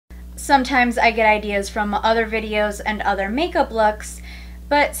Sometimes I get ideas from other videos and other makeup looks,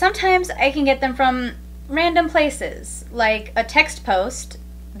 but sometimes I can get them from random places, like a text post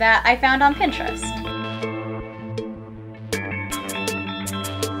that I found on Pinterest.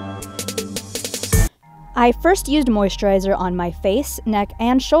 I first used moisturizer on my face, neck,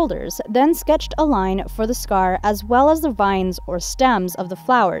 and shoulders, then sketched a line for the scar as well as the vines or stems of the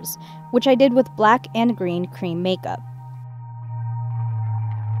flowers, which I did with black and green cream makeup.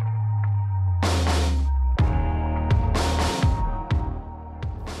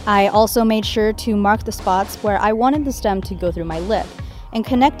 I also made sure to mark the spots where I wanted the stem to go through my lip, and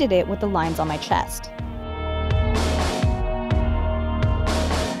connected it with the lines on my chest.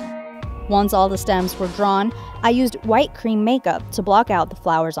 Once all the stems were drawn, I used white cream makeup to block out the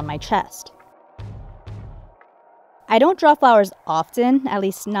flowers on my chest. I don't draw flowers often, at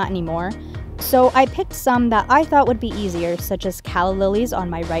least not anymore, so I picked some that I thought would be easier, such as calla lilies on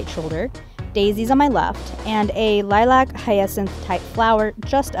my right shoulder, daisies on my left, and a lilac hyacinth type flower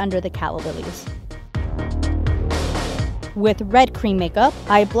just under the calla lilies. With red cream makeup,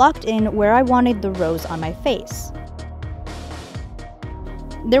 I blocked in where I wanted the rose on my face.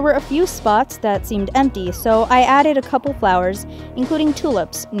 There were a few spots that seemed empty, so I added a couple flowers, including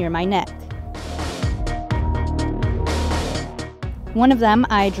tulips, near my neck. One of them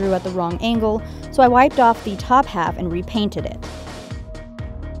I drew at the wrong angle, so I wiped off the top half and repainted it.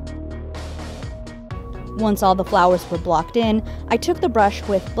 Once all the flowers were blocked in, I took the brush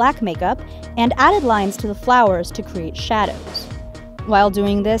with black makeup and added lines to the flowers to create shadows. While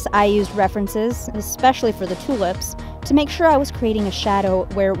doing this, I used references, especially for the tulips, to make sure I was creating a shadow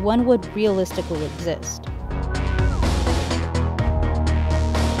where one would realistically exist.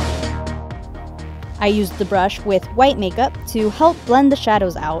 I used the brush with white makeup to help blend the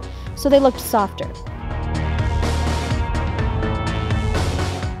shadows out so they looked softer.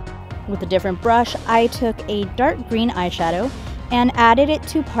 With a different brush, I took a dark green eyeshadow and added it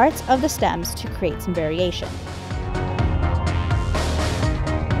to parts of the stems to create some variation.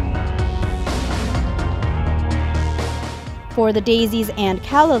 For the daisies and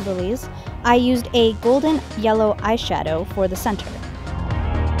calla lilies, I used a golden yellow eyeshadow for the center.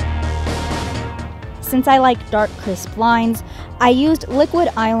 Since I like dark, crisp lines, I used liquid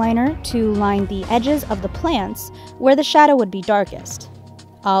eyeliner to line the edges of the plants where the shadow would be darkest.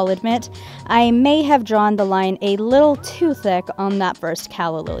 I'll admit, I may have drawn the line a little too thick on that first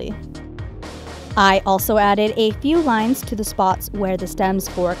calla lily. I also added a few lines to the spots where the stems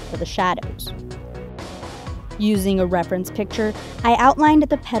fork for the shadows. Using a reference picture, I outlined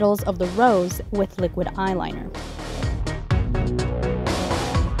the petals of the rose with liquid eyeliner.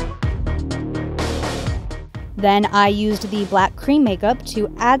 Then I used the black cream makeup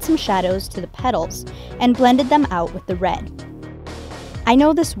to add some shadows to the petals and blended them out with the red. I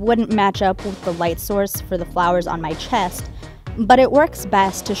know this wouldn't match up with the light source for the flowers on my chest, but it works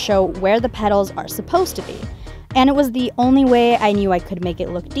best to show where the petals are supposed to be, and it was the only way I knew I could make it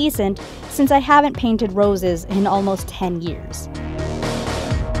look decent since I haven't painted roses in almost 10 years.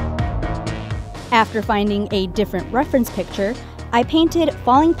 After finding a different reference picture, I painted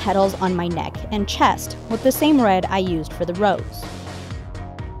falling petals on my neck and chest with the same red I used for the rose.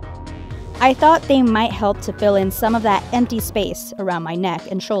 I thought they might help to fill in some of that empty space around my neck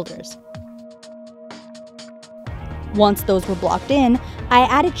and shoulders. Once those were blocked in, I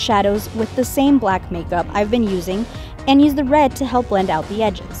added shadows with the same black makeup I've been using and used the red to help blend out the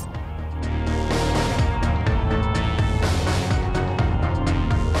edges.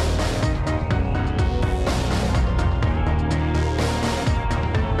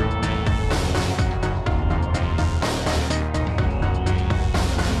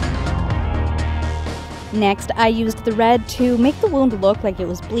 Next, I used the red to make the wound look like it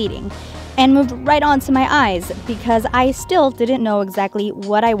was bleeding, and moved right on to my eyes because I still didn't know exactly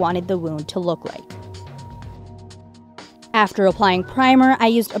what I wanted the wound to look like. After applying primer, I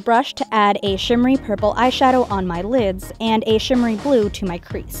used a brush to add a shimmery purple eyeshadow on my lids and a shimmery blue to my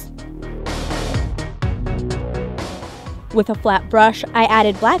crease. With a flat brush, I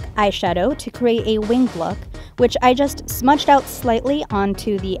added black eyeshadow to create a winged look, which I just smudged out slightly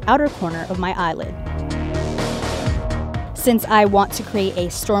onto the outer corner of my eyelid. Since I want to create a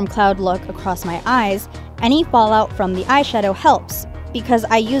storm cloud look across my eyes, any fallout from the eyeshadow helps because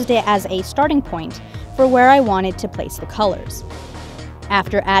I used it as a starting point for where I wanted to place the colors.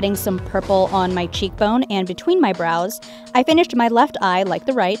 After adding some purple on my cheekbone and between my brows, I finished my left eye like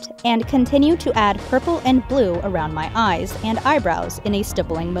the right and continued to add purple and blue around my eyes and eyebrows in a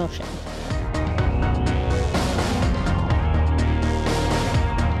stippling motion.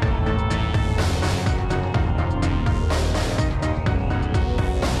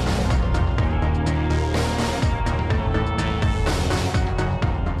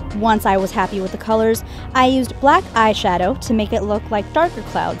 Once I was happy with the colors, I used black eyeshadow to make it look like darker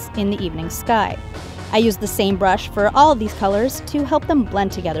clouds in the evening sky. I used the same brush for all of these colors to help them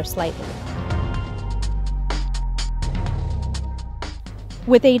blend together slightly.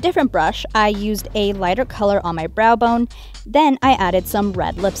 With a different brush, I used a lighter color on my brow bone, then I added some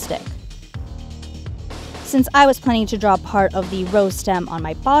red lipstick. Since I was planning to draw part of the rose stem on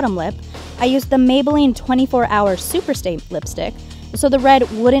my bottom lip, I used the Maybelline 24-Hour SuperStay lipstick, so the red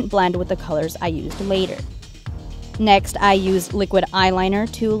wouldn't blend with the colors I used later. Next, I used liquid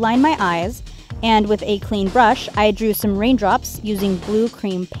eyeliner to line my eyes, and with a clean brush, I drew some raindrops using blue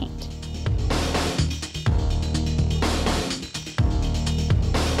cream paint.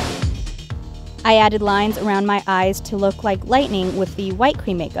 I added lines around my eyes to look like lightning with the white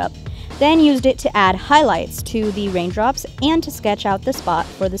cream makeup, then used it to add highlights to the raindrops and to sketch out the spot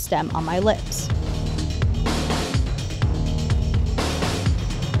for the stem on my lips.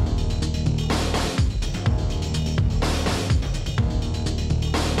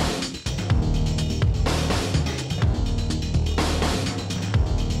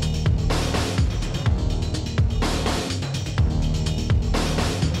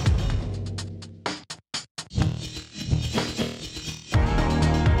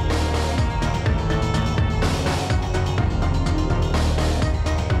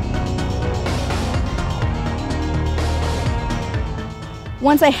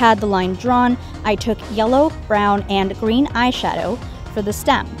 Once I had the line drawn, I took yellow, brown, and green eyeshadow for the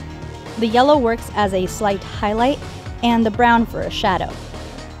stem. The yellow works as a slight highlight, and the brown for a shadow.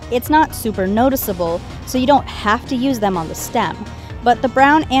 It's not super noticeable, so you don't have to use them on the stem, but the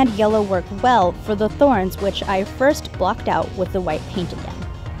brown and yellow work well for the thorns, which I first blocked out with the white paint again.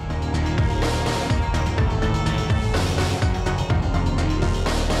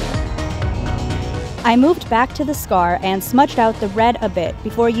 I moved back to the scar and smudged out the red a bit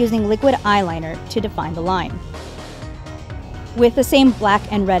before using liquid eyeliner to define the line. With the same black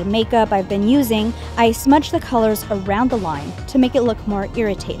and red makeup I've been using, I smudged the colors around the line to make it look more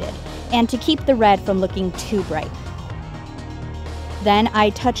irritated and to keep the red from looking too bright. Then I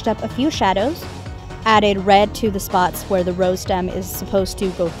touched up a few shadows, added red to the spots where the rose stem is supposed to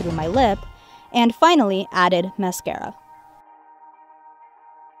go through my lip, and finally added mascara.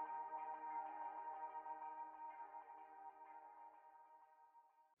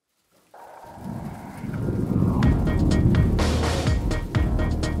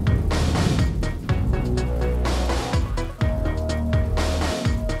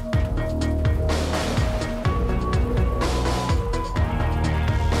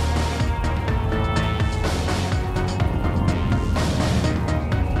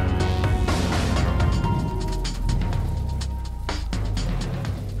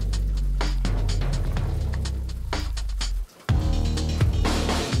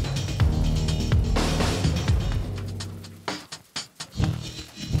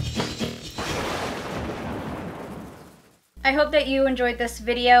 I hope that you enjoyed this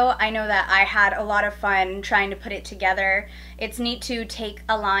video. I know that I had a lot of fun trying to put it together. It's neat to take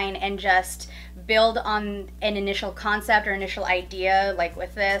a line and just build on an initial concept or initial idea like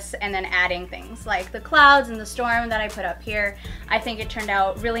with this, and then adding things like the clouds and the storm that I put up here. I think it turned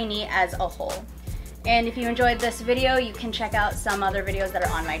out really neat as a whole. And if you enjoyed this video, you can check out some other videos that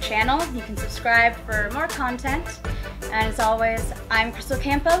are on my channel. You can subscribe for more content. And as always, I'm Crystal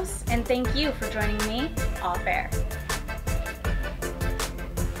Campos, and thank you for joining me off air.